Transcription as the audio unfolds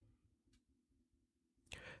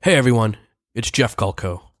Hey everyone, it's Jeff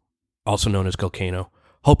Gulko, also known as Gulkano.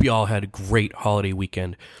 Hope you all had a great holiday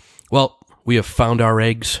weekend. Well, we have found our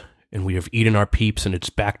eggs, and we have eaten our peeps, and it's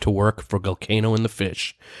back to work for Gulkano and the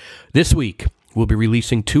Fish. This week, we'll be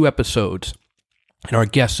releasing 2 episodes, and our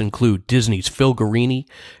guests include Disney's Phil Guerini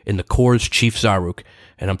and the CORE's Chief Zaruk.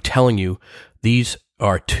 And I'm telling you, these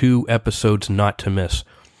are 2 episodes not to miss.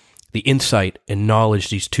 The insight and knowledge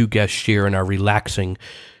these 2 guests share in our relaxing,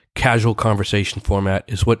 casual conversation format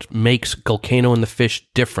is what makes Gulkano and the Fish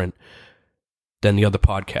different than the other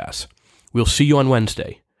podcasts. We'll see you on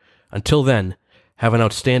Wednesday. Until then, have an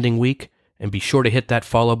outstanding week and be sure to hit that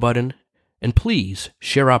follow button. And please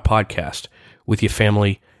share our podcast with your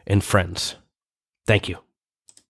family and friends. Thank you.